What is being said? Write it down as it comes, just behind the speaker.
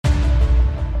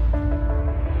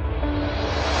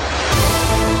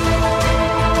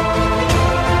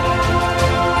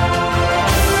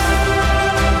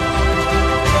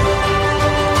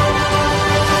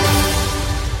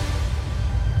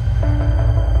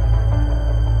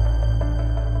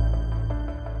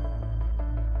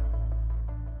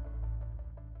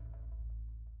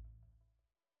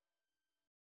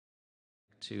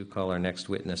to call our next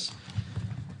witness,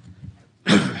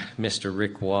 Mr.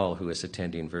 Rick Wall, who is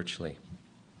attending virtually.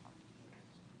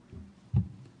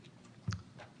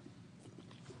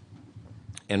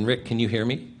 And Rick, can you hear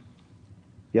me?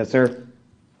 Yes, sir.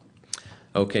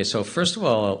 Okay, so first of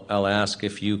all, I'll ask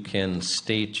if you can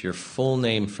state your full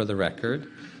name for the record,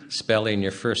 spelling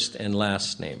your first and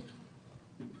last name.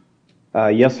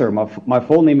 Yes, sir. My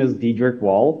full name is Diedrich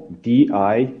Wall,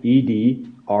 D-I-E-D-R-I-C-H.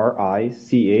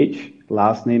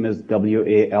 Last name is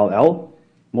W-A-L-L.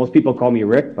 Most people call me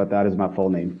Rick, but that is my full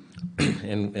name.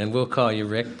 And we'll call you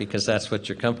Rick because that's what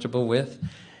you're comfortable with.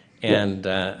 And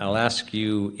I'll ask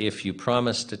you if you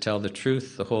promise to tell the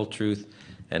truth, the whole truth,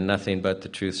 and nothing but the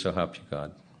truth, so help you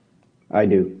God. I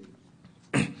do.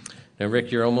 Now,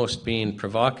 Rick, you're almost being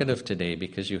provocative today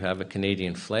because you have a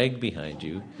Canadian flag behind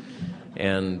you.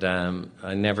 And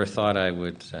I never thought I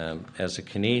would, as a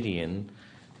Canadian,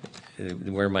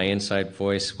 where my inside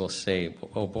voice will say,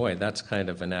 oh boy, that's kind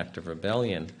of an act of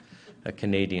rebellion, a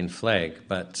Canadian flag.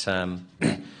 But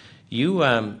you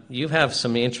have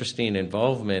some interesting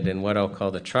involvement in what I'll call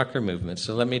the trucker movement.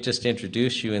 So let me just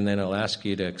introduce you, and then I'll ask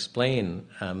you to explain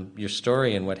your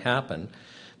story and what happened.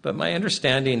 But my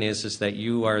understanding is that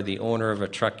you are the owner of a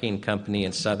trucking company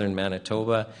in southern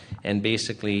Manitoba, and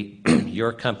basically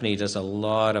your company does a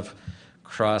lot of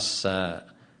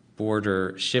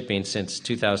cross-border shipping since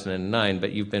 2009,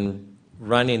 but you've been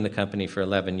running the company for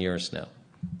 11 years now.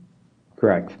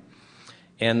 Correct.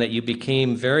 And that you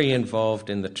became very involved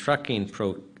in the trucking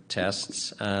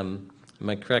protests. Am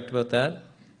I correct about that?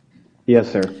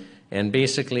 Yes, sir. And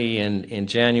basically in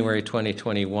January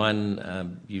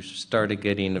 2021, you started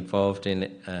getting involved in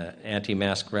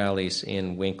anti-mask rallies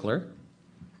in Winkler.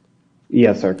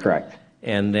 Yes, sir, correct.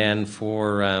 And then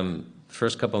for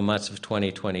first couple of months of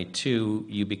 2022,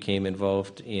 you became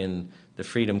involved in the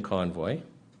Freedom Convoy.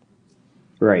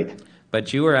 Right.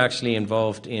 But you were actually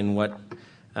involved in what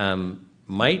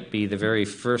might be the very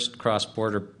first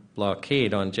cross-border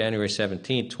blockade on January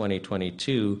 17,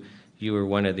 2022. You were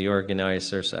one of the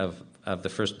organizers of the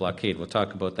first blockade. We'll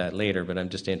talk about that later, but I'm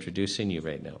just introducing you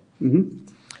right now. Mm-hmm.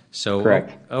 So,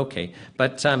 correct. Okay.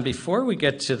 But before we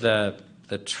get to the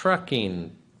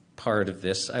trucking part of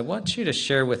this, I want you to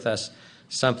share with us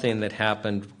something that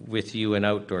happened with you in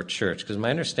Outdoor Church, because my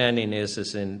understanding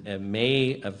is in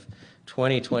May of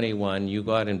 2021, you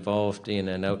got involved in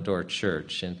an outdoor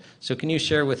church. And so can you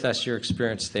share with us your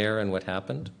experience there and what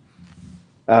happened?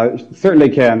 Certainly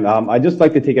can. I'd just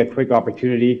like to take a quick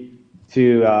opportunity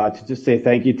to just say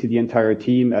thank you to the entire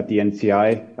team at the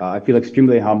NCI. I feel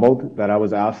extremely humbled that I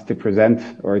was asked to present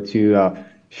or to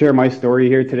share my story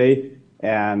here today,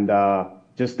 and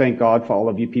just thank God for all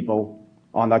of you people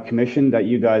on that commission that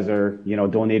you guys are,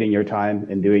 donating your time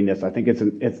and doing this. I think it's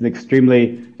an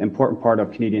extremely important part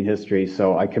of Canadian history.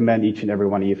 So I commend each and every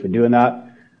one of you for doing that.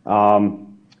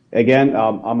 Again,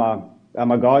 I'm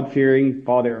a God-fearing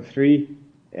father of three.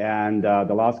 And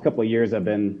the last couple of years have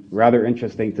been rather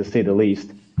interesting, to say the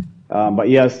least. But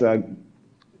yes,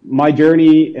 my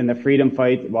journey in the freedom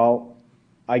fight, well,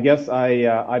 I guess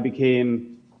I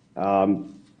became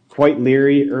quite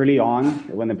leery early on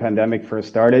when the pandemic first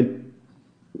started.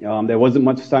 There wasn't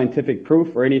much scientific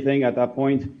proof or anything at that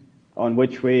point on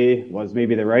which way was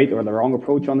maybe the right or the wrong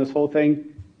approach on this whole thing.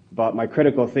 But my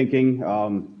critical thinking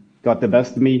got the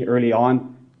best of me early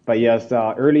on. But yes,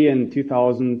 early in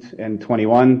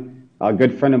 2021, a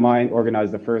good friend of mine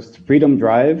organized the first Freedom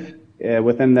Drive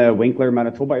within the Winkler,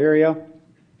 Manitoba area.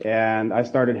 And I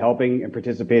started helping and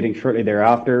participating shortly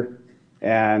thereafter.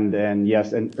 And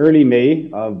yes, in early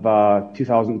May of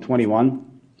 2021,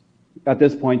 at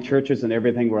this point, churches and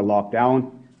everything were locked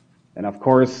down. And of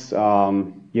course,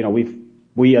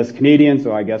 we as Canadians,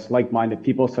 or I guess like-minded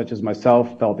people such as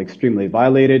myself, felt extremely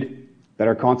violated, that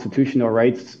our constitutional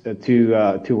rights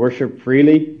to worship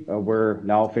freely were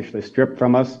now officially stripped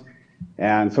from us.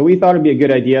 And so we thought it'd be a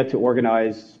good idea to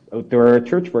organize outdoor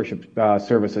church worship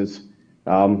services.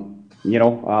 What's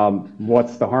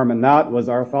the harm in that was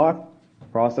our thought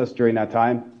process during that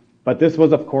time. But this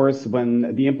was, of course,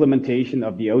 when the implementation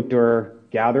of the outdoor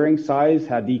gathering size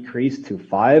had decreased to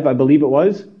 5, I believe it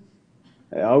was.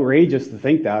 Outrageous to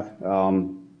think that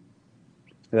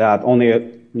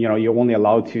only you're only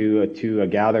allowed to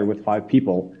gather with 5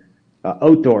 people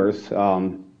outdoors.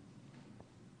 But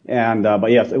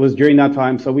yes, it was during that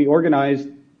time. So we organized.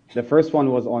 The first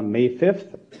one was on May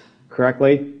 5th,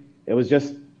 correctly. It was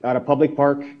just at a public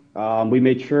park. We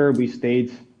made sure we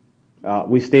stayed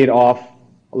off.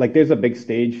 Like, there's a big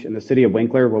stage in the city of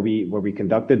Winkler where we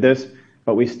conducted this,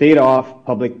 but we stayed off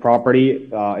public property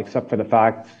except for the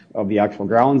fact of the actual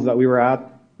grounds that we were at.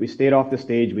 We stayed off the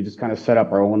stage. We just kind of set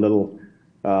up our own little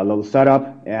little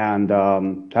setup, and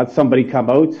had somebody come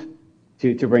out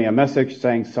to bring a message,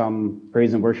 sang some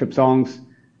praise and worship songs.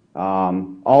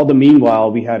 All the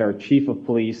meanwhile, we had our chief of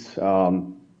police,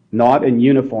 not in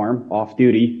uniform, off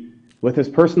duty, with his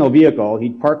personal vehicle.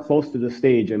 He'd park close to the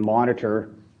stage and monitor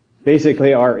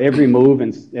basically our every move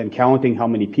and counting how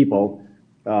many people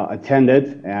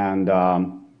attended,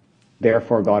 and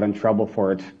therefore got in trouble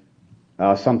for it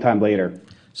sometime later.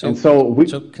 So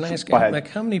can I ask, like,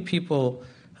 how many people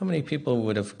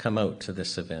would have come out to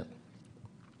this event?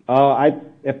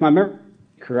 If my memory is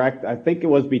correct, I think it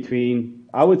was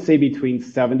I would say between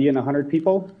 70 and 100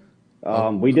 people.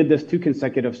 We did this 2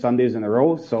 consecutive Sundays in a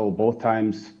row, so both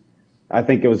times I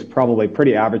think it was probably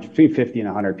pretty average, between 50 and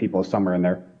 100 people, somewhere in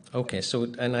there. Okay,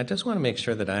 and I just want to make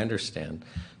sure that I understand.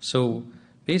 So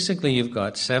basically you've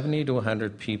got 70 to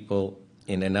 100 people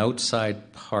in an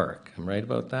outside park. Am I right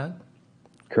about that?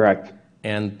 Correct.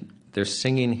 And they're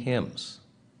singing hymns.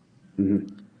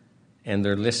 Mm-hmm. And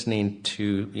they're listening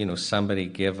to, somebody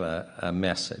give a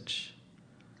message.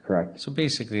 Correct. So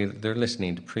basically they're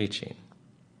listening to preaching.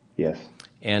 Yes.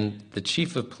 And the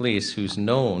chief of police, who's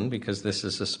known, because this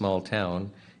is a small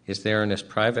town, is there in his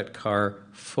private car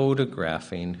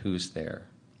photographing who's there.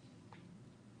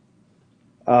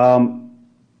 I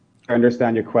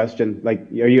understand your question. Like,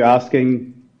 are you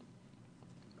asking?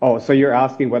 Oh, so you're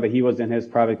asking whether he was in his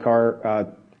private car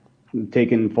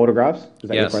taking photographs? Is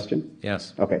that your question?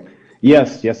 Yes. Okay.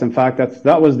 Yes. In fact,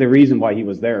 that was the reason why he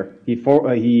was there. He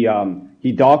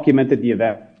documented the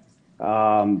event.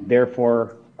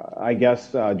 Therefore, I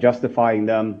guess justifying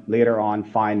them later on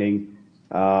finding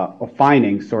all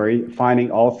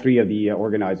 3 of the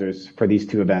organizers for these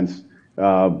 2 events.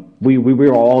 We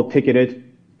were all ticketed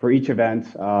for each event.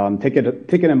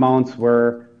 Ticket amounts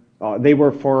were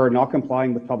for not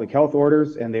complying with public health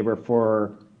orders, and they were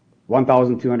for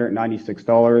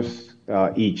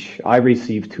 $1,296 each. I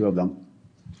received 2 of them.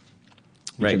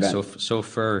 Right. So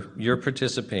for your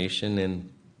participation in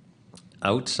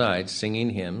outside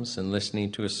singing hymns and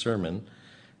listening to a sermon,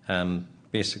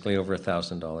 basically over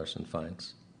 $1,000 in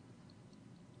fines.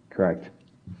 Correct.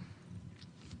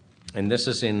 And this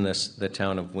is in the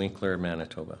town of Winkler,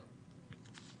 Manitoba.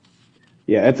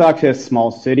 Yeah, it's actually a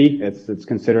small city. It's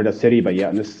considered a city, but yeah,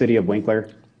 in the city of Winkler.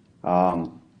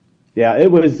 Yeah,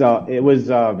 it was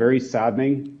very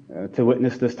saddening to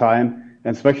witness this time,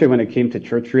 and especially when it came to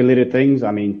church-related things.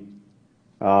 I mean,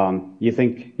 you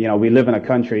think, we live in a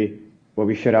country where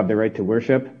we should have the right to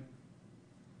worship,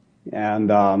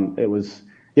 and it was,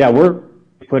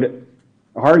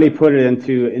 hardly put it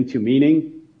into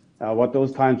meaning what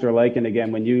those times are like. And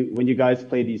again, when you guys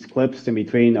play these clips in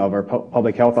between of our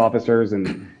public health officers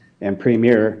and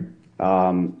premier,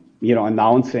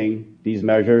 announcing these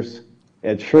measures,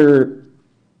 it's sure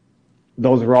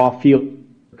those raw feelings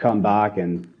come back,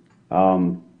 and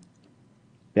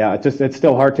it's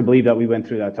still hard to believe that we went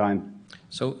through that time.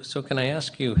 So can I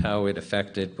ask you how it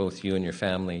affected both you and your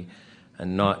family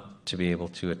and not to be able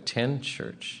to attend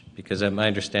church? Because my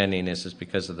understanding is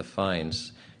because of the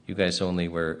fines, you guys only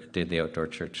did the outdoor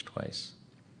church twice.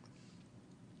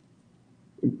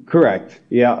 Correct.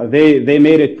 Yeah, they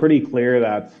made it pretty clear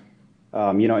that,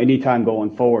 anytime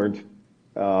going forward,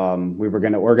 we were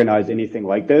going to organize anything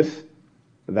like this,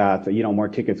 that, more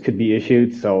tickets could be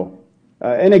issued. So,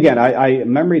 and again,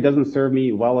 memory doesn't serve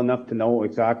me well enough to know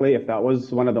exactly if that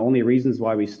was one of the only reasons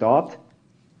why we stopped.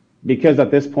 Because at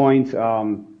this point,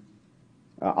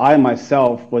 I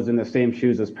myself was in the same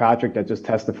shoes as Patrick that just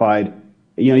testified.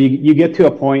 You get to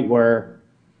a point where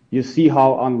you see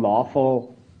how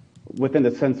unlawful, within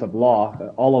the sense of law,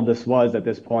 all of this was at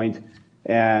this point.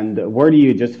 And where do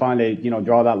you just finally,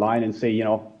 draw that line and say,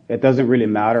 it doesn't really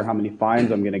matter how many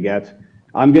fines I'm going to get.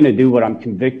 I'm going to do what I'm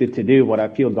convicted to do, what I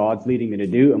feel God's leading me to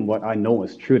do, and what I know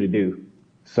is true to do.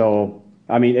 So,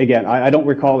 I mean, again, I don't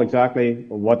recall exactly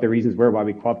what the reasons were why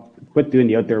we quit doing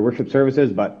the outdoor worship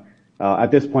services, but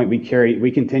at this point, we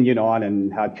continued on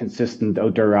and had consistent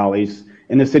outdoor rallies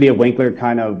in the city of Winkler,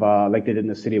 kind of like they did in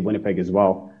the city of Winnipeg as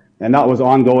well. And that was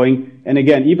ongoing. And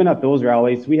again, even at those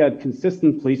rallies, we had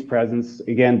consistent police presence,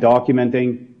 again,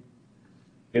 documenting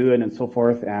it and so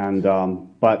forth. And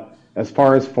but as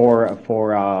far as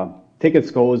for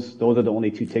tickets goes, those are the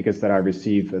only 2 tickets that I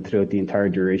received throughout the entire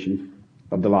duration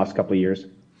of the last couple of years.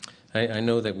 I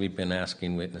know that we've been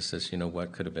asking witnesses,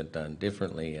 what could have been done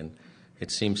differently, and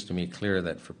it seems to me clear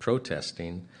that for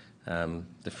protesting,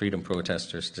 the freedom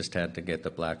protesters just had to get the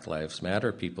Black Lives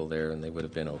Matter people there, and they would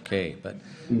have been okay. But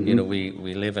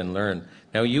we live and learn.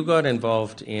 Now, you got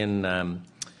involved in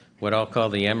what I'll call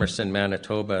the Emerson,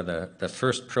 Manitoba, the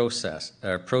first protest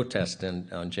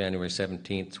on January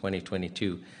 17th,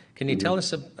 2022. Can you tell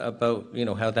us about,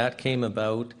 how that came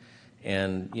about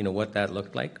and, what that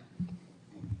looked like?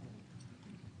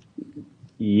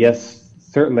 Yes,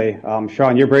 certainly.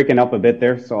 Sean, you're breaking up a bit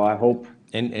there, so I hope.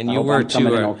 And you were too,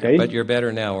 okay. but you're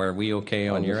better now. Are we okay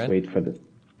on your end? Wait for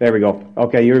there we go.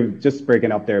 Okay, you're just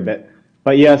breaking up there a bit.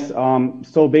 But yes,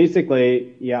 so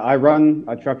basically, yeah, I run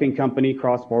a trucking company,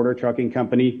 cross-border trucking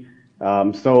company.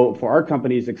 So for our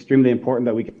company, it's extremely important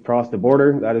that we can cross the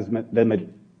border. That is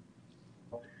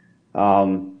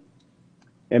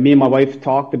and me and my wife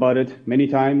talked about it many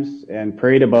times and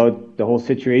prayed about the whole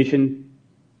situation.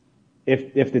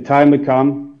 If the time would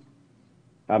come,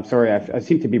 I'm sorry, I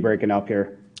seem to be breaking up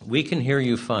here. We can hear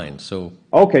you fine, so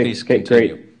please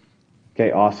continue. Great.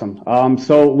 Okay, awesome.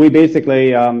 So we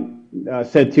basically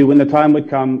said when the time would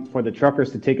come for the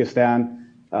truckers to take a stand,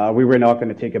 we were not going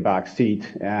to take a back seat.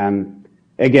 And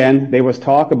again, there was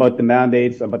talk about the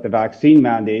mandates, about the vaccine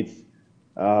mandates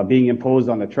being imposed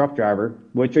on the truck driver,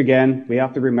 which again, we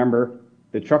have to remember,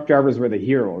 the truck drivers were the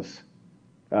heroes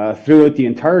throughout the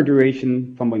entire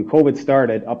duration from when COVID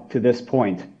started up to this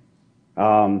point.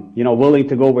 Willing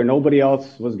to go where nobody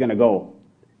else was going to go.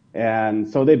 And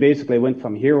so they basically went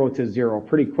from hero to zero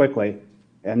pretty quickly.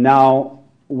 And now,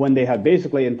 when they had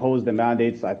basically imposed the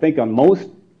mandates, I think on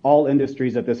all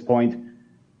industries at this point,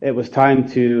 it was time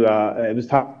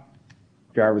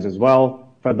drivers as well,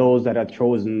 for those that had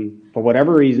chosen, for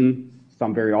whatever reason,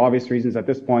 some very obvious reasons at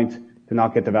this point, to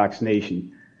not get the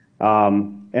vaccination.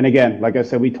 And again, like I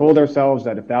said, we told ourselves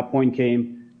that if that point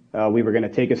came, we were going to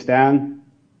take a stand.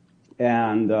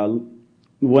 And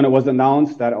when it was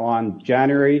announced that on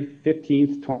January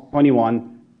 15th,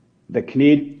 2021, the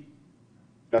Canadian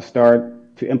start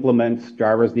to implement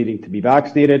drivers needing to be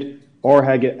vaccinated or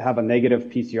have a negative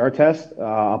PCR test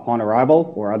upon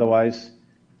arrival, or otherwise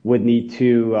would need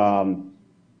to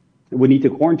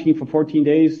quarantine for 14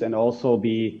 days, and also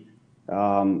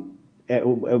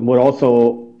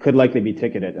could likely be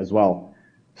ticketed as well.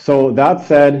 So that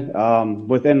said,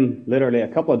 within literally a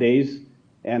couple of days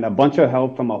and a bunch of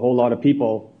help from a whole lot of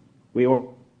people, we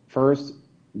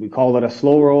called it a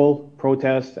slow roll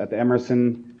protest at the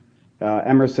Emerson,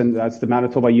 that's the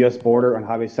Manitoba U.S. border on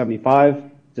Highway 75,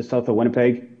 just south of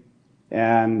Winnipeg.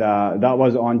 And that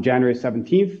was on January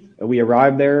 17th. We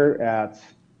arrived there at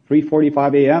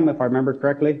 3:45 a.m., if I remember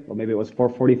correctly, or maybe it was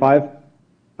 4:45.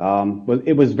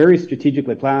 It was very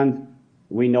strategically planned.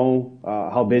 We know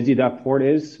how busy that port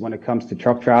is when it comes to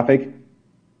truck traffic,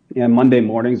 and Monday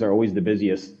mornings are always the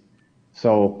busiest.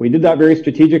 So we did that very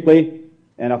strategically,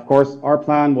 and of course, our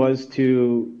plan was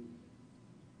to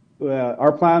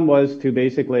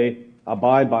basically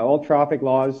abide by all traffic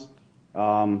laws.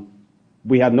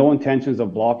 We had no intentions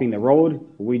of blocking the road.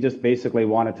 We just basically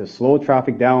wanted to slow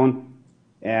traffic down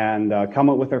and come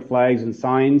up with our flags and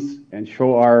signs and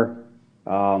show our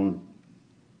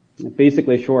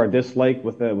dislike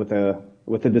with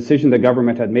the decision the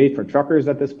government had made for truckers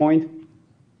at this point.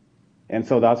 And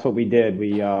so that's what we did.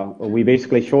 We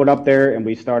basically showed up there and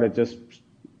we started just,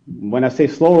 when I say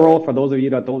slow roll, for those of you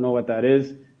that don't know what that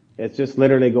is, it's just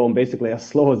literally going basically as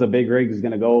slow as a big rig is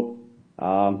going to go.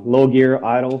 Low gear,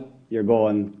 idle, you're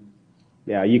going,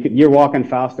 you're walking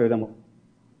faster than.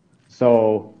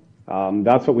 So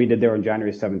that's what we did there on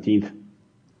January 17th.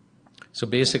 So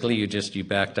basically you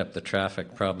backed up the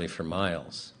traffic probably for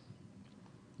miles.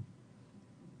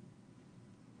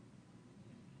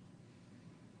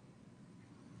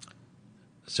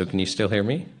 So can you still hear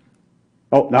me?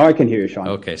 Oh, now I can hear you, Sean.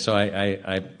 Okay, so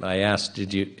I asked,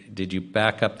 did you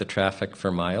back up the traffic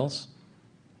for miles?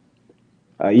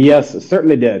 Yes, it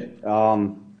certainly did.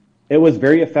 It was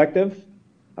very effective.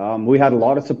 We had a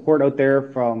lot of support out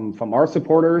there from our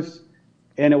supporters,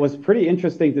 and it was pretty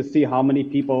interesting to see how many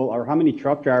people or how many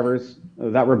truck drivers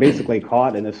that were basically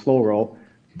caught in a slow roll,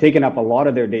 taking up a lot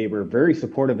of their day, were very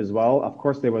supportive as well. Of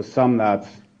course, there was some that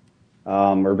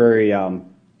were very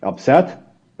upset,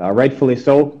 rightfully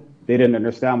so. They didn't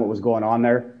understand what was going on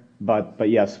there. But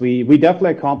yes, we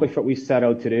definitely accomplished what we set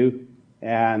out to do.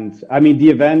 And I mean, the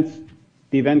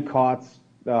event caught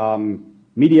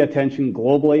media attention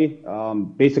globally,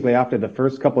 basically after the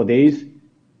first couple of days.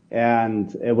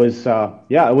 And it was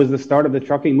the start of the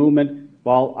trucking movement.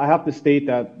 Well, I have to state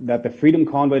that the Freedom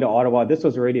Convoy to Ottawa, this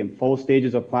was already in full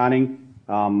stages of planning.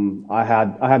 I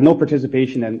had no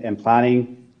participation in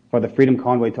planning for the Freedom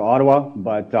Convoy to Ottawa,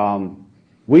 but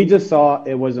we just saw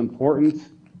it was important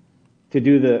to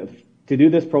do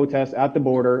this protest at the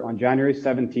border on January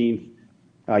 17th.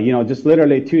 Just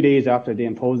literally 2 days after they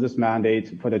imposed this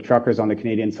mandate for the truckers on the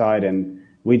Canadian side, and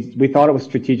we thought it was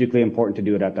strategically important to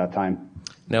do it at that time.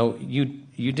 Now,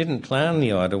 you didn't plan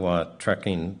the Ottawa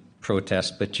trucking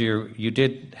protest, but you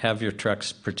did have your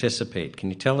trucks participate. Can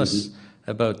you tell us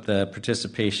about the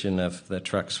participation of the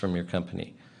trucks from your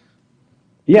company?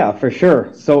 Yeah, for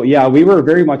sure. So yeah, we were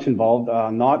very much involved,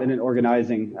 not in an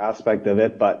organizing aspect of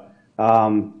it, but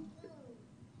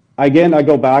again, I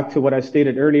go back to what I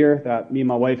stated earlier, that me and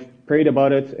my wife prayed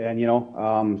about it and,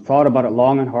 thought about it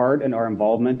long and hard in our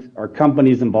involvement, our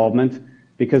company's involvement,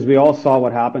 because we all saw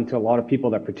what happened to a lot of people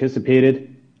that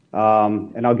participated.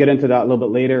 And I'll get into that a little bit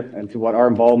later, into what our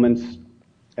involvements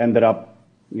ended up,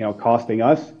 costing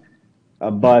us.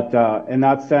 But in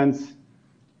that sense,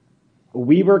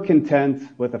 we were content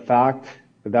with the fact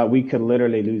that we could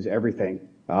literally lose everything.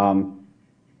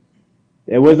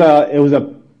 It was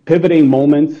a pivoting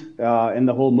moment in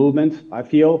the whole movement, I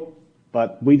feel,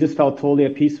 but we just felt totally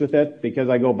at peace with it, because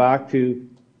I go back to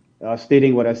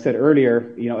stating what I said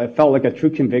earlier. It felt like a true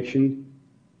conviction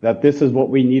that this is what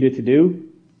we needed to do,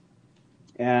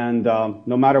 and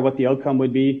no matter what the outcome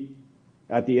would be,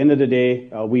 at the end of the day,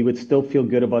 we would still feel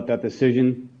good about that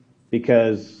decision,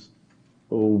 because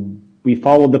we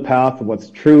followed the path of what's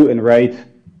true and right,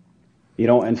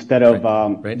 instead of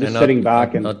just sitting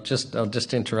back. I'll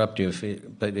just interrupt you, if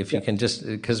you can, just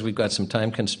because we've got some time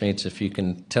constraints, if you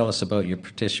can tell us about your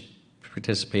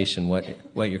participation,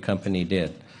 what your company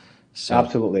did. So.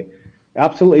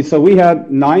 Absolutely. So we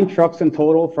had 9 trucks in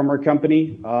total from our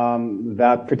company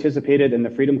that participated in the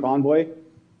Freedom Convoy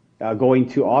going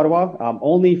to Ottawa.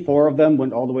 Only 4 of them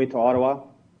went all the way to Ottawa.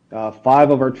 5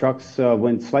 of our trucks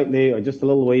went slightly, or just a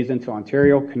little ways into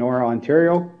Ontario, Kenora,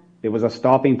 Ontario. There was a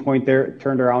stopping point there,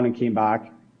 turned around and came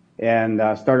back, and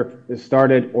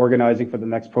started organizing for the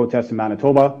next protest in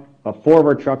Manitoba. 4 of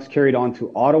our trucks carried on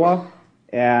to Ottawa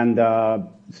and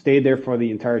stayed there for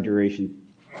the entire duration.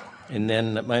 And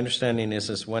then my understanding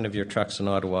is one of your trucks in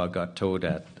Ottawa got towed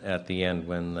at the end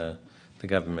when the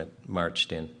government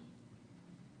marched in.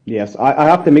 Yes, I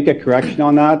have to make a correction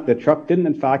on that. The truck didn't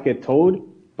in fact get towed,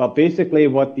 but basically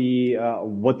what the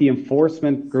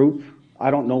enforcement group, I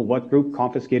don't know what group,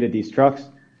 confiscated these trucks,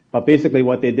 but basically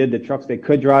what they did, the trucks they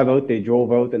could drive out, they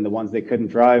drove out, and the ones they couldn't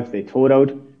drive, they towed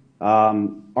out.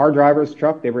 Our driver's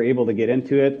truck, they were able to get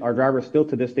into it. Our driver still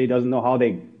to this day doesn't know how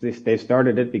they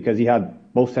started it, because he had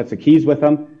both sets of keys with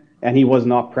him, and he was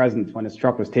not present when his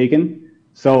truck was taken.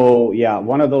 So yeah,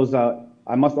 one of those,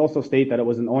 I must also state that it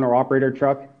was an owner-operator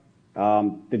truck.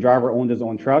 The driver owned his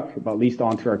own truck, but leased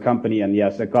onto our company, and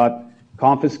yes, it got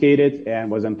confiscated and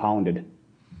was impounded.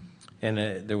 And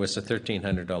there was a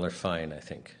 $1,300 fine, I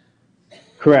think.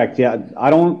 Correct. Yeah,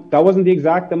 that wasn't the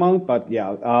exact amount, but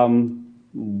yeah,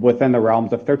 within the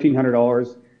realms of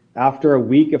 $1,300. After a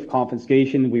week of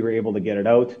confiscation, we were able to get it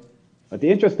out. But the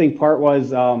interesting part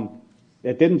was,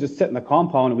 it didn't just sit in the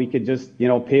compound. We could just,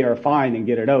 pay our fine and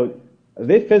get it out.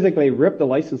 They physically ripped the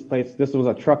license plates. This was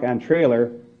a truck and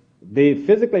trailer. They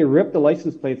physically ripped the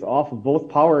license plates off of both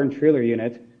power and trailer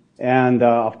unit. And,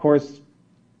 of course,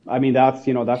 I mean, that's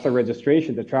a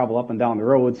registration to travel up and down the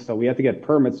roads. So we had to get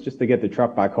permits just to get the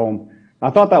truck back home.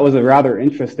 I thought that was a rather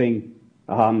interesting,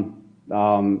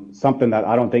 something that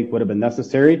I don't think would have been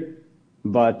necessary.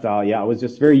 But, yeah, it was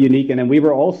just very unique. And then we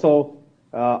were also,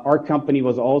 our company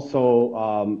was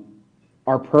also,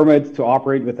 our permit to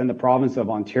operate within the province of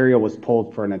Ontario was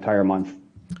pulled for an entire month.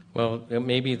 Well,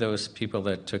 maybe those people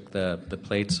that took the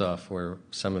plates off were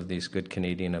some of these good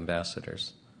Canadian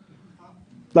ambassadors.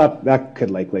 That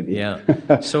could likely be. Yeah.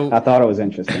 So I thought it was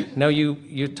interesting. Now,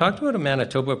 you talked about a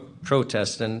Manitoba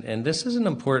protest, and this is an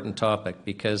important topic,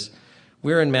 because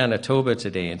we're in Manitoba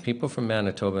today, and people from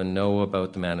Manitoba know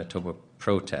about the Manitoba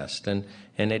protest, and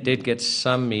it did get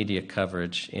some media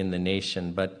coverage in the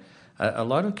nation, but a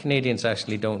lot of Canadians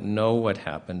actually don't know what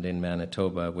happened in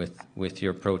Manitoba with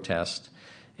your protest.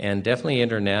 And definitely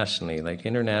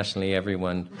internationally,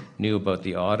 everyone knew about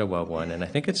the Ottawa one. And I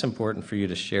think it's important for you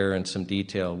to share in some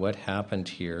detail what happened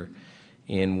here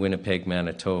in Winnipeg,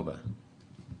 Manitoba.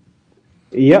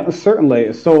 Yeah,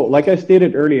 certainly. So like I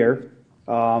stated earlier,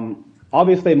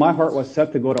 obviously my heart was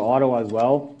set to go to Ottawa as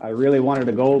well. I really wanted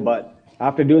to go, but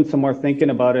after doing some more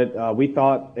thinking about it, we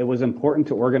thought it was important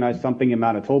to organize something in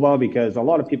Manitoba, because a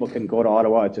lot of people couldn't go to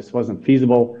Ottawa. It just wasn't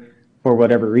feasible for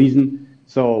whatever reason.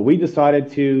 So we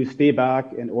decided to stay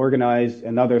back and organize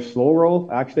another slow roll,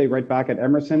 actually right back at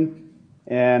Emerson.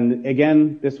 And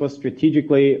again, this was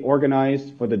strategically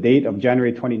organized for the date of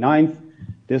January 29th.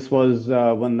 This was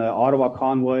when the Ottawa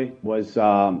convoy was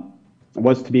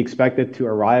to be expected to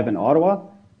arrive in Ottawa.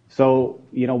 So,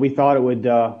 we thought it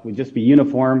would just be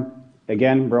uniform.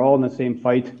 Again, we're all in the same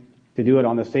fight to do it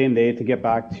on the same day to get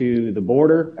back to the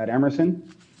border at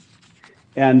Emerson.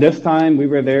 And this time we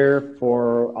were there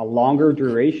for a longer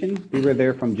duration. We were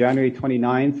there from January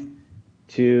 29th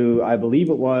to, I believe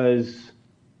it was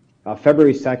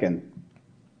February 2nd.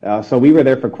 So we were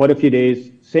there for quite a few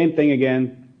days. Same thing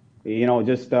again,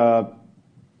 just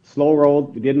slow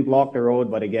road. We didn't block the road,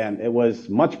 but again, it was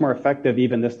much more effective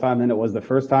even this time than it was the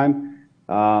first time.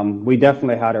 We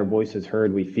definitely had our voices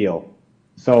heard, we feel.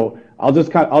 So I'll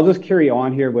just carry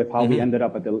on here with how we ended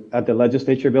up at the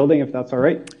legislature building, if that's all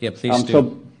right. Yeah, please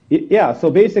do. So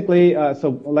basically,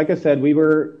 like I said, we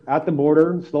were at the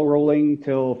border, slow rolling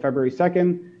till February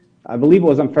 2nd. I believe it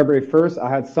was on February 1st. I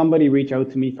had somebody reach out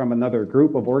to me from another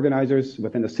group of organizers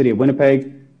within the city of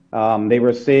Winnipeg. They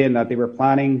were saying that they were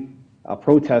planning a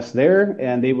protest there,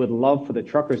 and they would love for the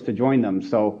truckers to join them.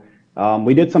 So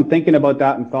we did some thinking about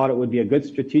that and thought it would be a good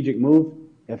strategic move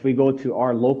if we go to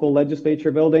our local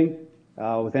legislature building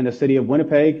within the city of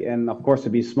Winnipeg. And of course,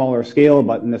 it'd be smaller scale,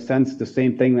 but in a sense, the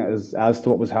same thing as to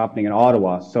what was happening in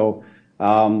Ottawa. So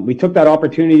we took that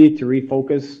opportunity to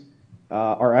refocus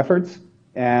our efforts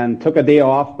and took a day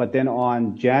off. But then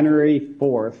on January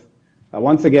 4th,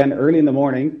 once again, early in the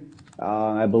morning,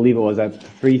 I believe it was at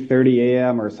 3:30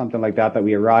 a.m. or something like that, that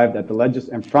we arrived at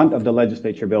in front of the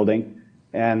legislature building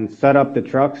and set up the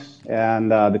trucks,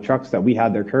 and the trucks that we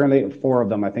had there currently, 4 of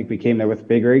them, I think we came there with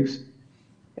big rigs.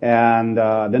 And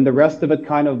then the rest of it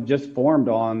kind of just formed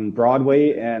on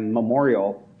Broadway and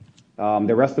Memorial.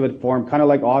 The rest of it formed kind of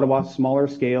like Ottawa, smaller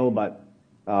scale, but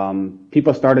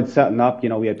people started setting up.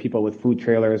 We had people with food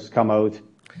trailers come out,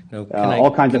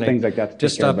 all kinds of things like that.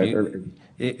 Just stop you.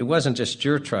 It wasn't just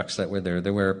your trucks that were there.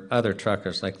 There were other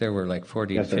truckers. There were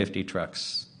 40 to 50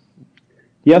 trucks.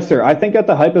 Yes, sir. I think at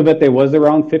the height of it, there was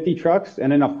around 50 trucks.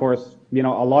 And then, of course, a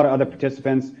lot of other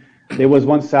participants. There was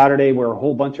one Saturday where a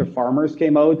whole bunch of farmers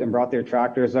came out and brought their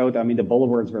tractors out. I mean, the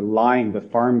boulevards were lined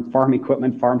with farm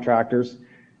equipment, farm tractors.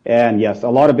 And yes, a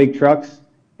lot of big trucks.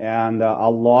 And a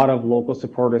lot of local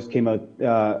supporters came out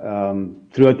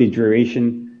throughout the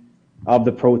duration of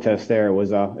the protest there. It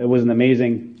was an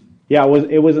amazing,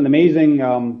 it was an amazing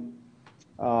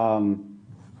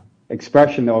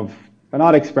expression of,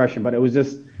 not expression, but it was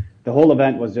just, the whole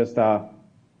event was just, I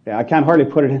can't hardly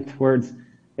put it into words.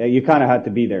 You kind of had to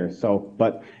be there. So,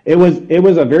 but it was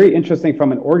a very interesting,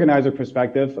 from an organizer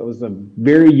perspective, it was a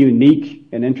very unique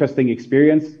and interesting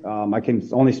experience. I can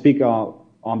only speak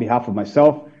on behalf of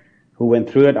myself, who went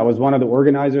through it. I was one of the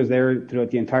organizers there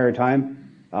throughout the entire time.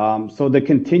 So the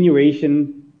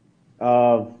continuation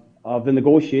of the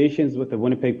negotiations with the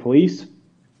Winnipeg police,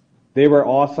 they were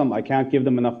awesome. I can't give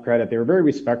them enough credit. They were very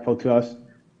respectful to us,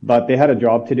 but they had a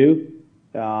job to do.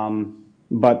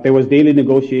 But there was daily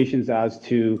negotiations as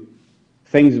to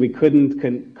things we could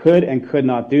and could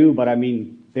not do. But I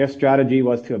mean, their strategy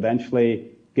was to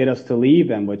eventually get us to leave,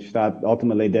 and which that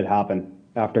ultimately did happen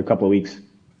after a couple of weeks.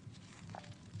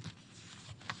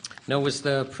 Now, was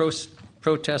the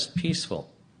protest peaceful?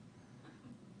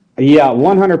 Yeah,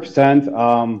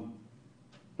 100%.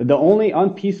 The only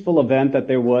unpeaceful event that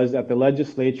there was at the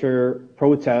legislature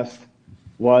protest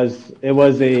was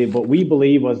what we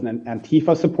believe was an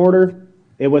Antifa supporter.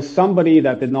 It was somebody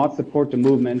that did not support the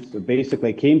movement, so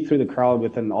basically came through the crowd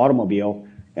with an automobile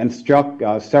and struck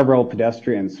several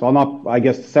pedestrians. Well, not, I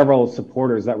guess, several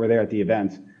supporters that were there at the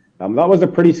event. That was a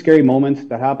pretty scary moment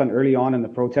that happened early on in the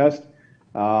protest.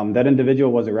 That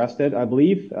individual was arrested, I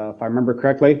believe, if I remember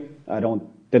correctly. I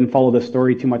didn't follow the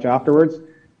story too much afterwards.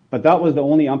 But that was the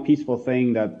only unpeaceful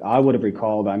thing that I would have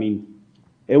recalled. I mean,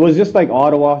 it was just like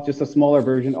Ottawa, just a smaller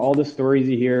version. All the stories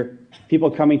you hear,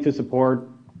 people coming to support,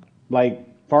 like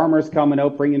farmers coming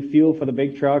out, bringing fuel for the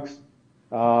big trucks,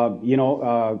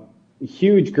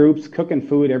 huge groups cooking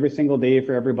food every single day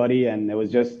for everybody. And it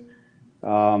was just,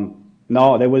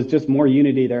 there was just more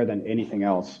unity there than anything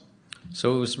else.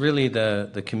 So it was really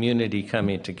the community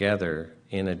coming together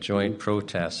in a joint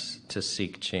protest to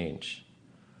seek change.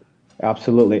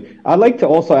 Absolutely. I'd like to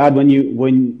also add,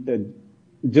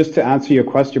 just to answer your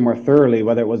question more thoroughly,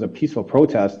 whether it was a peaceful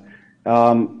protest,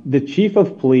 the chief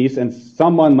of police, and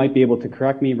someone might be able to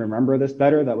correct me and remember this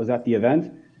better, that was at the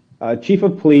event, chief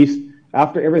of police,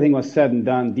 after everything was said and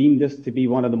done, deemed this to be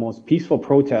one of the most peaceful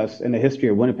protests in the history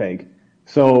of Winnipeg.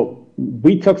 So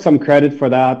we took some credit for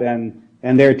that,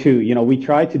 and there too, we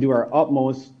tried to do our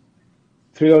utmost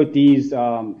throughout these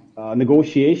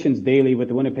negotiations daily with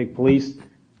the Winnipeg police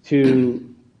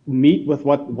to meet with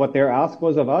what their ask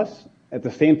was of us, at the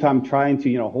same time trying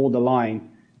to hold the line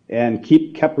and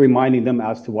kept reminding them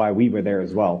as to why we were there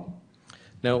as well.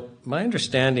 Now, my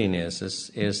understanding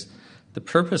is the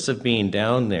purpose of being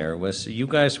down there was you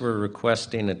guys were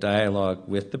requesting a dialogue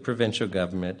with the provincial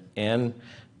government and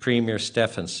Premier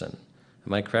Stephenson.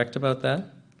 Am I correct about that?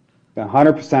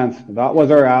 100%. That was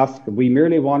our ask. We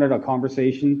merely wanted a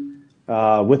conversation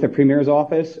with the Premier's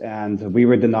office, and we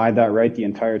were denied that right the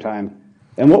entire time.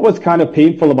 And what was kind of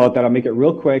painful about that, I'll make it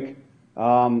real quick,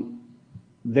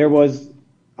 there was,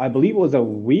 I believe it was a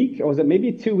week, or was it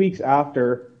maybe 2 weeks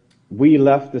after we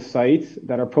left the site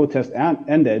that our protest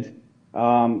ended,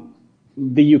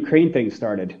 the Ukraine thing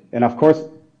started. And of course,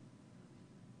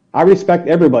 I respect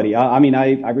everybody. I mean,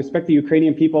 I respect the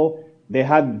Ukrainian people. They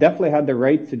definitely had the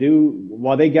right to do,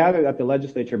 while they gathered at the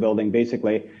legislature building,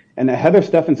 basically. And Heather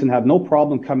Stephenson had no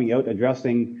problem coming out,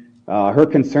 addressing her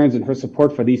concerns and her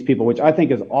support for these people, which I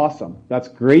think is awesome. That's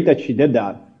great that she did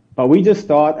that. But we just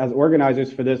thought, as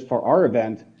organizers for this, for our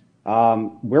event,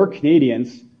 we're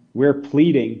Canadians, we're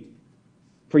pleading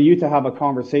for you to have a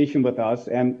conversation with us,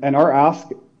 and our ask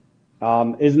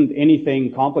isn't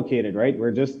anything complicated, right?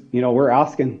 We're just, we're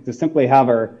asking to simply have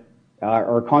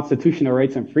our constitutional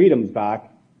rights and freedoms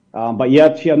back. But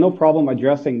yet she had no problem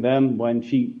addressing them when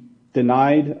she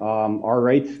denied our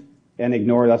rights and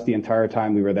ignored us the entire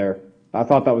time we were there. I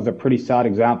thought that was a pretty sad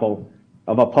example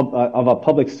of a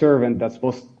public servant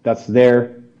that's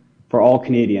there for all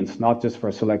Canadians, not just for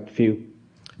a select few.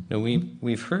 No,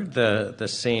 we've heard the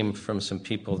same from some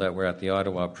people that were at the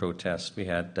Ottawa protest. We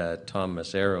had Tom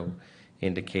Mazzaro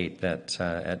indicate that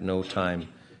at no time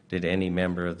did any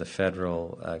member of the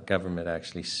federal government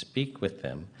actually speak with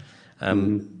them.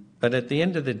 But at the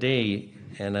end of the day,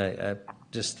 and I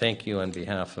just thank you on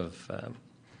behalf of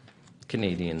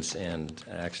Canadians and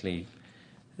actually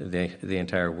the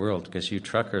entire world, because you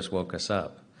truckers woke us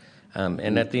up.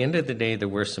 And at the end of the day, there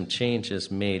were some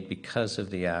changes made because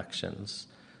of the actions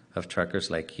of truckers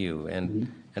like you.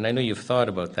 And I know you've thought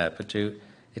about that, but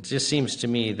it just seems to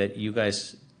me that you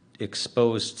guys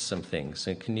exposed some things.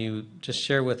 And can you just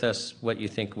share with us what you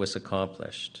think was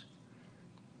accomplished?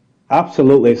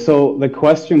 Absolutely. So the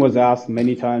question was asked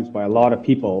many times by a lot of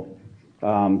people.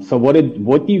 So what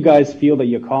do you guys feel that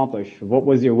you accomplished? What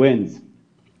was your wins?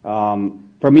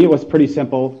 For me, it was pretty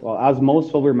simple. Well, as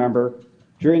most will remember,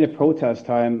 during the protest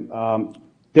time,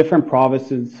 different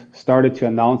provinces started to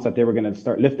announce that they were going to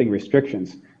start lifting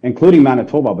restrictions, including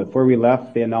Manitoba. Before we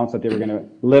left, they announced that they were going to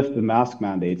lift the mask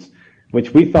mandates,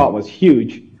 which we thought was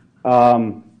huge.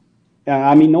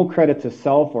 I mean, no credit to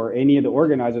self or any of the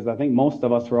organizers. I think most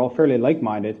of us were all fairly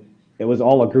like-minded. It was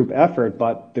all a group effort,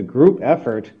 but the group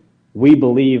effort, we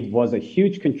believe, was a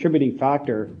huge contributing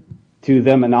factor to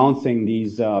them announcing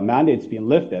these mandates being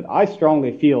lifted. I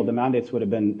strongly feel the mandates would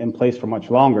have been in place for much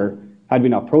longer had we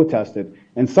not protested.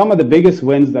 And some of the biggest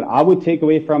wins that I would take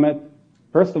away from it,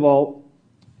 first of all,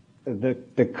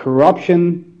 the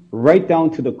corruption right down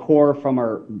to the core from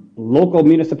our local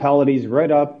municipalities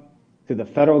right up to the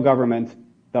federal government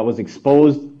that was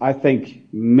exposed. I think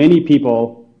many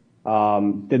people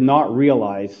did not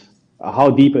realize how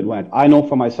deep it went. I know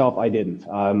for myself, I didn't.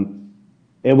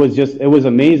 It was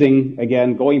amazing,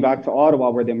 again, going back to Ottawa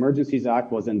where the Emergencies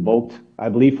Act was invoked, I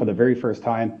believe for the very first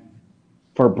time,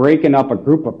 for breaking up a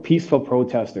group of peaceful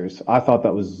protesters. I thought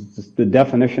that was just the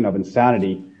definition of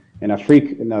insanity in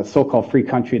a so-called free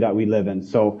country that we live in.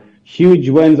 So huge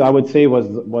wins, I would say,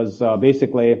 was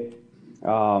basically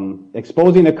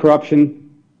exposing the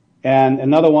corruption, and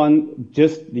another one,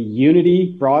 just the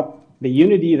unity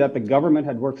that the government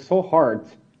had worked so hard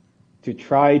to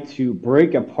try to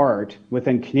break apart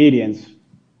within Canadians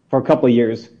for a couple of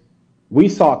years. We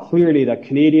saw clearly that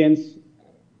Canadians,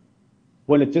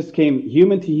 when it just came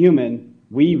human to human,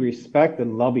 we respect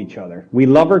and love each other. We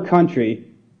love our country,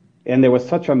 and there was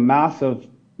such a massive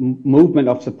movement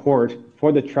of support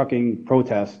for the trucking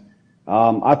protest.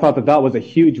 I thought that was a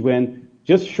huge win,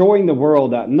 just showing the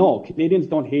world that, no, Canadians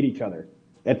don't hate each other.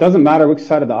 It doesn't matter which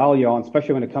side of the aisle you're on,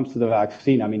 especially when it comes to the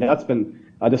vaccine. I mean, that's been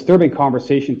a disturbing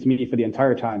conversation to me for the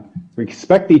entire time.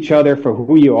 Respect each other for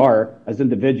who you are as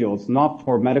individuals, not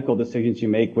for medical decisions you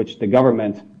make, which the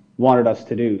government wanted us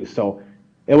to do. So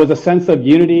it was a sense of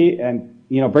unity and,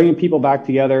 bringing people back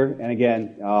together. And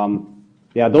again,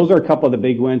 those are a couple of the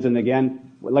big wins. And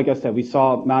again, like I said, we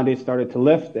saw mandates started to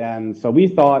lift. And so we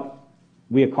thought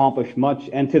we accomplished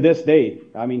much. And to this day,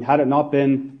 I mean, had it not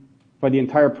been for the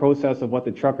entire process of what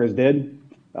the truckers did,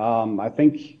 I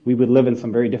think we would live in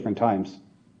some very different times.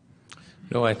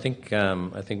 No, I think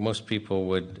most people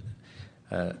would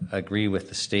agree with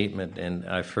the statement, and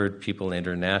I've heard people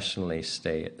internationally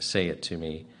say it to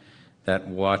me, that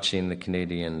watching the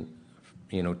Canadian,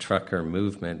 trucker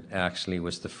movement actually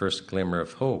was the first glimmer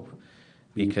of hope,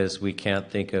 because we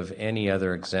can't think of any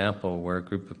other example where a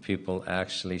group of people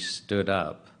actually stood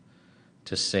up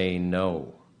to say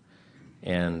no.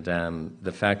 And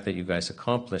the fact that you guys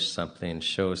accomplished something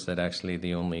shows that actually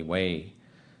the only way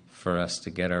for us to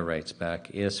get our rights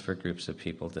back is for groups of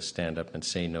people to stand up and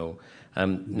say no.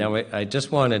 Now, I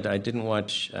didn't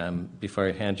watch, before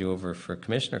I hand you over for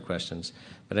commissioner questions,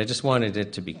 but I just wanted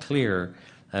it to be clear,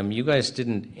 you guys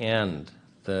didn't end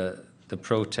the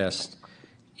protest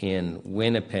in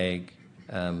Winnipeg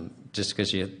just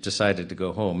because you decided to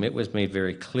go home. It was made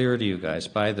very clear to you guys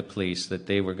by the police that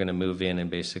they were going to move in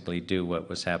and basically do what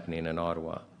was happening in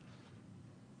Ottawa.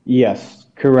 Yes,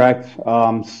 correct.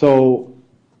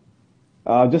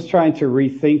 Just trying to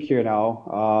rethink here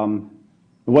now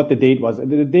what the date was.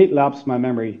 The date lapsed my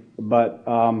memory, but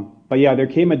yeah, there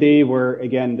came a day where,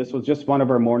 again, this was just one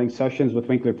of our morning sessions with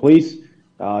Winkler Police,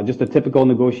 just a typical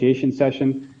negotiation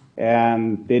session,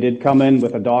 and they did come in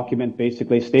with a document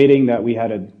basically stating that we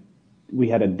had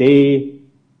a day.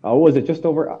 What was it? Just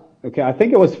over. Okay, I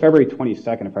think it was February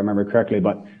 22nd, if I remember correctly,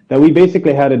 but that we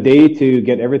basically had a day to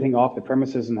get everything off the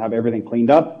premises and have everything cleaned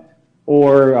up,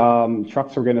 or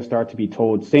trucks were going to start to be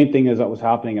towed. Same thing as that was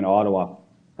happening in Ottawa.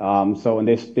 And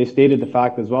they stated the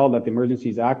fact as well that the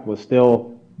Emergencies Act was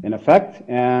still in effect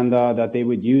and that they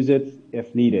would use it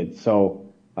if needed. So,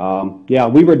 yeah,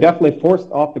 we were definitely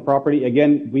forced off the property.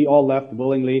 Again, we all left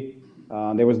willingly.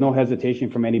 There was no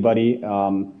hesitation from anybody.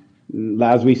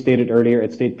 As we stated earlier,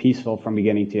 it stayed peaceful from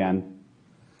beginning to end.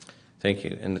 Thank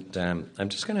you. And I'm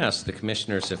just going to ask the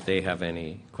commissioners if they have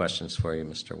any questions for you,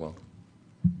 Mr. Wall.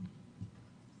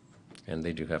 And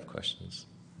they do have questions.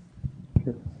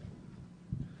 Sure.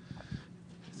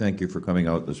 Thank you for coming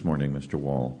out this morning, Mr.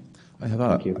 Wall. I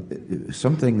have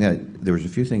something there was a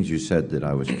few things you said that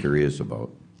I was curious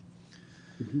about.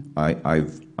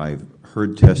 Mm-hmm. I've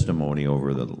heard testimony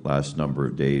over the last number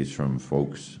of days from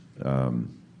folks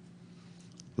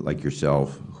like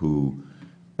yourself who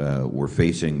were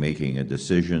making a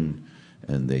decision,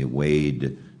 and they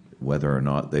weighed whether or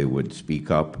not they would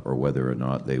speak up or whether or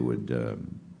not they would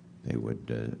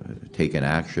take an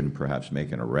action, perhaps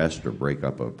make an arrest or break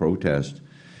up a protest,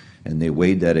 and they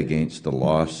weighed that against the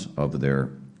loss of their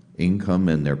income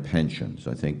and their pensions.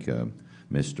 I think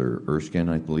Mr. Erskine,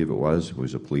 I believe it was, who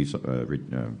was a police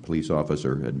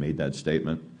officer, had made that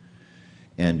statement.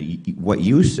 And what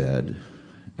you said,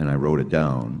 and I wrote it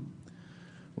down,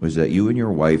 was that you and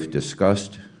your wife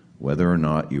discussed whether or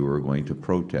not you were going to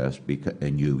protest,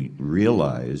 and you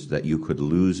realized that you could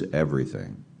lose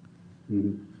everything.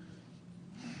 Mm-hmm.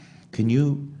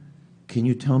 Can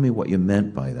you tell me what you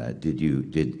meant by that?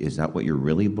 Is that what you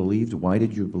really believed? Why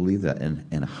did you believe that?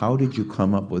 And how did you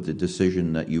come up with the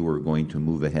decision that you were going to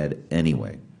move ahead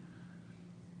anyway?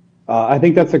 I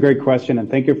think that's a great question, and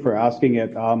thank you for asking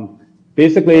it.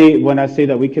 Basically, when I say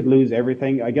that we could lose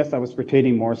everything, I guess I was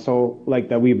pertaining more so like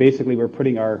that we basically were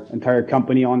putting our entire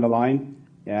company on the line,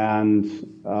 and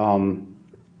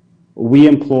we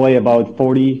employ about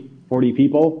 40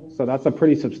 people, so that's a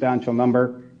pretty substantial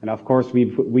number. And of course,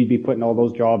 we'd be putting all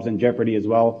those jobs in jeopardy as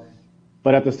well.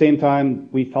 But at the same time,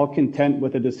 we felt content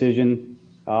with the decision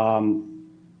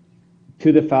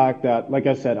to the fact that, like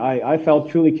I said, I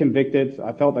felt truly convicted.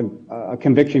 I felt a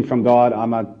conviction from God.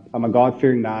 I'm a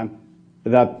God-fearing man,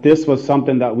 that this was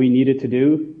something that we needed to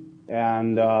do.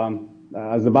 And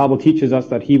as the Bible teaches us,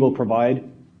 that He will provide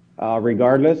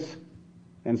regardless.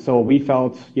 And so we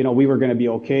felt, we were going to be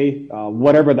okay,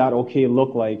 whatever that okay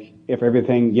looked like. If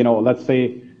everything, let's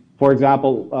say, for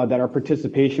example, that our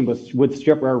participation would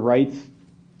strip our rights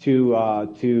to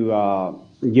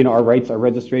our rights, our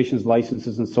registrations,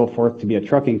 licenses, and so forth to be a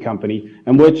trucking company,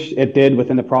 and which it did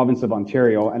within the province of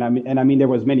Ontario. And I mean, there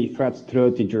was many threats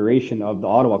throughout the duration of the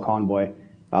Ottawa convoy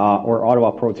or Ottawa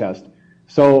protest.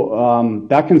 So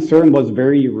that concern was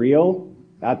very real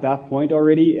at that point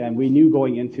already, and we knew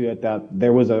going into it that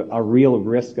there was a real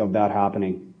risk of that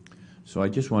happening. So I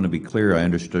just want to be clear, I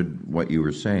understood what you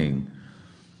were saying.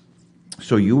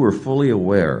 So you were fully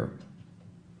aware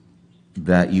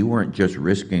that you weren't just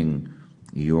risking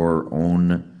your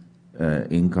own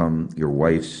income, your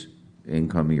wife's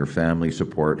income, your family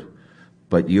support,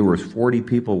 but you were 40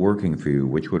 people working for you,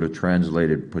 which would have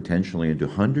translated potentially into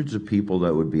hundreds of people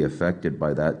that would be affected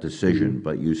by that decision,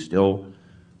 but you still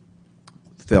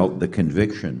felt the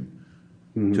conviction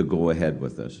to go ahead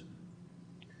with this.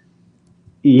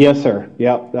 Yes, sir.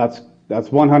 Yeah, that's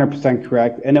 100%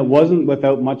 correct. And it wasn't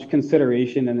without much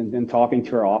consideration and talking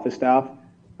to our office staff.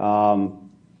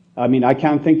 I mean, I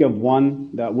can't think of one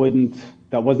that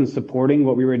wasn't supporting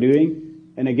what we were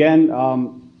doing. And again,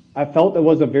 I felt it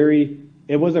was a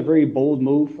very bold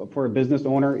move for a business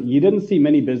owner. You didn't see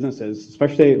many businesses,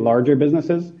 especially larger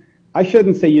businesses. I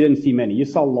shouldn't say you didn't see many. You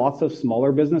saw lots of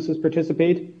smaller businesses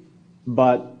participate,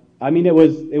 but I mean, it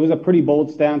was a pretty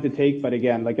bold stand to take. But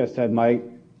again, like I said,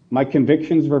 my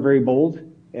convictions were very bold,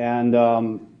 and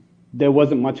there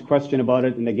wasn't much question about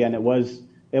it. And again, it was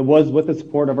with the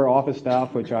support of our office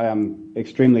staff, which I am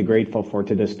extremely grateful for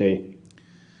to this day.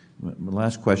 My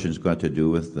last question's got to do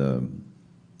with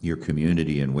your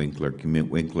community in Winkler.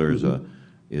 Winkler is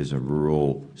a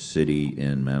rural city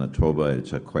in Manitoba.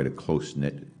 It's quite a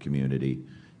close-knit community,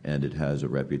 and it has a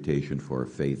reputation for a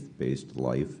faith-based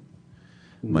life.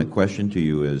 My question to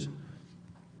you is,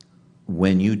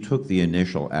 when you took the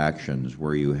initial actions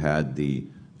where you had the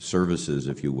services,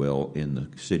 if you will, in the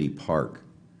city park,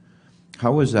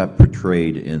 how was that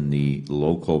portrayed in the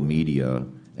local media,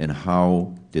 and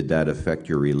how did that affect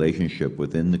your relationship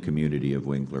within the community of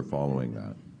Winkler following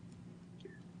that?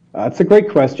 That's a great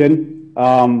question.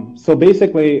 So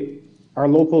basically, our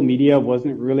local media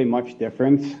wasn't really much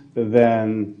different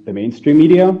than the mainstream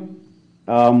media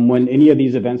when any of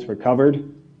these events were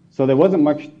covered. So there wasn't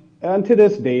much, and to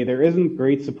this day, there isn't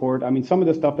great support. I mean, some of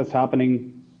the stuff that's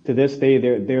happening to this day,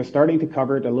 they're starting to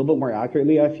cover it a little bit more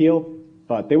accurately, I feel,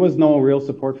 but there was no real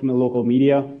support from the local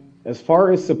media. As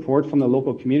far as support from the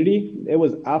local community, it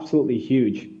was absolutely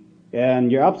huge.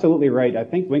 And you're absolutely right. I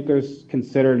think Winkler's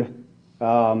considered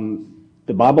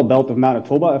the Bible Belt of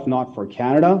Manitoba, if not for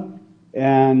Canada.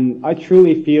 And I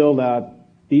truly feel that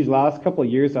these last couple of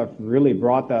years have really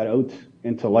brought that out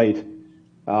into light.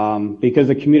 Because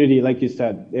the community, like you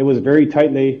said, it's very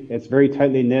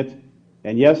tightly knit.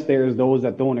 And yes, there's those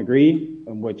that don't agree,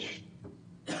 which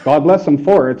God bless them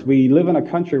for it. We live in a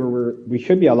country where we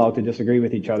should be allowed to disagree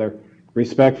with each other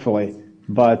respectfully.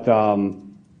 But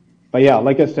yeah,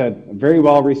 like I said, very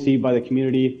well received by the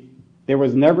community. There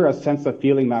was never a sense of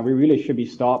feeling that we really should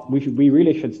stop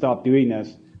doing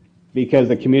this, because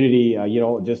the community,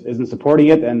 just isn't supporting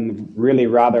it and really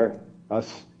rather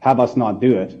have us not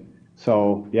do it.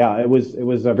 So yeah, it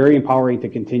was very empowering to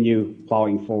continue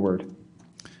plowing forward.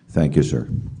 Thank you, sir.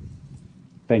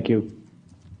 Thank you.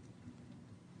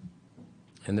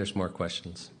 And there's more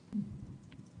questions.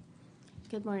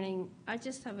 Good morning. I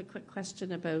just have a quick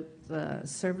question about the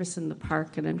service in the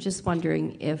park, and I'm just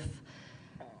wondering if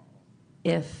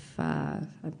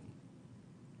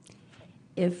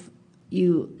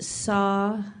you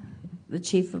saw the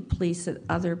chief of police at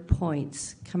other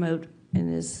points come out in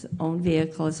his own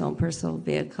vehicle, his own personal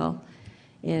vehicle,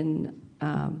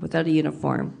 without a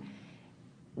uniform,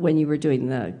 when you were doing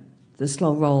the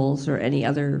slow rolls or any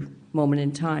other moment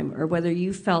in time, or whether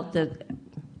you felt that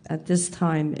at this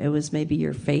time it was maybe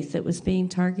your faith that was being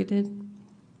targeted?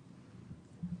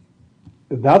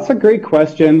 That's a great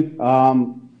question.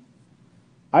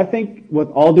 I think, with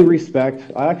all due respect,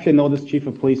 I actually know this chief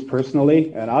of police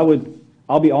personally, and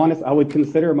I'll be honest, I would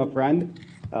consider him a friend.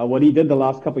 What he did the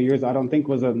last couple of years, I don't think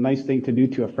was a nice thing to do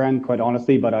to a friend, quite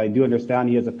honestly, but I do understand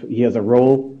he has a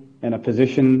role and a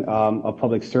position of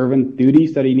public servant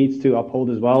duties that he needs to uphold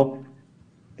as well.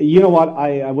 You know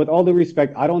what? With all due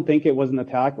respect, I don't think it was an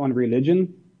attack on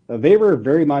religion. They were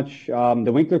very much,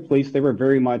 the Winkler police, they were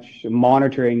very much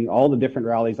monitoring all the different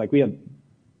rallies. Like, we had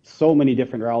so many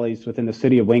different rallies within the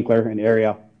city of Winkler and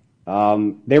area.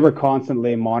 They were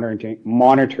constantly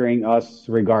monitoring us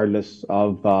regardless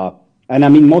of, and I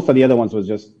mean, most of the other ones was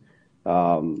just,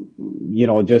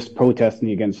 just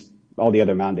protesting against all the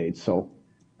other mandates. So,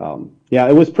 yeah,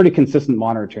 it was pretty consistent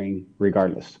monitoring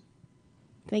regardless.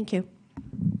 Thank you.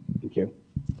 Thank you.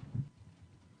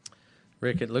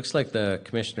 Rick, it looks like the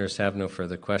commissioners have no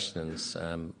further questions.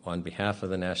 On behalf of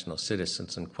the National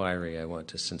Citizens Inquiry, I want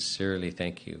to sincerely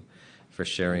thank you for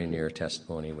sharing your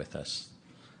testimony with us.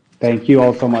 Thank you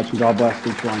all so much, and God bless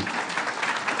each one.